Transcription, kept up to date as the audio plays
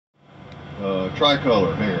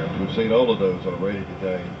tricolor herons. We've seen all of those already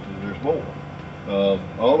today, and there's more.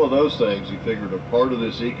 All of those things he figured are part of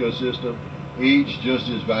this ecosystem, each just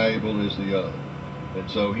as valuable as the other. And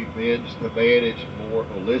so he begins to manage more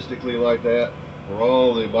holistically like that for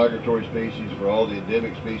all the migratory species, for all the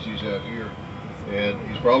endemic species out here. And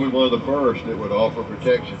he's probably one of the first that would offer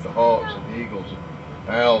protection to hawks and eagles and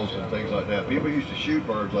owls and things like that. People used to shoot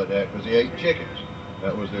birds like that because he ate chickens.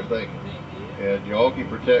 That was their thinking. And Yawkey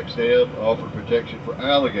protects them, offered protection for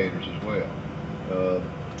alligators as well.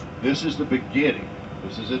 This is the beginning.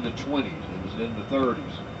 This is in the 20s, and it's in the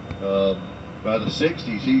 30s. By the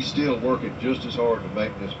 60s, he's still working just as hard to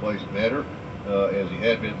make this place better as he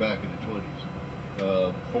had been back in the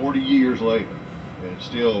 20s. 40 years later, and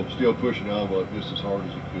still pushing the envelope just as hard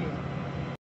as he could.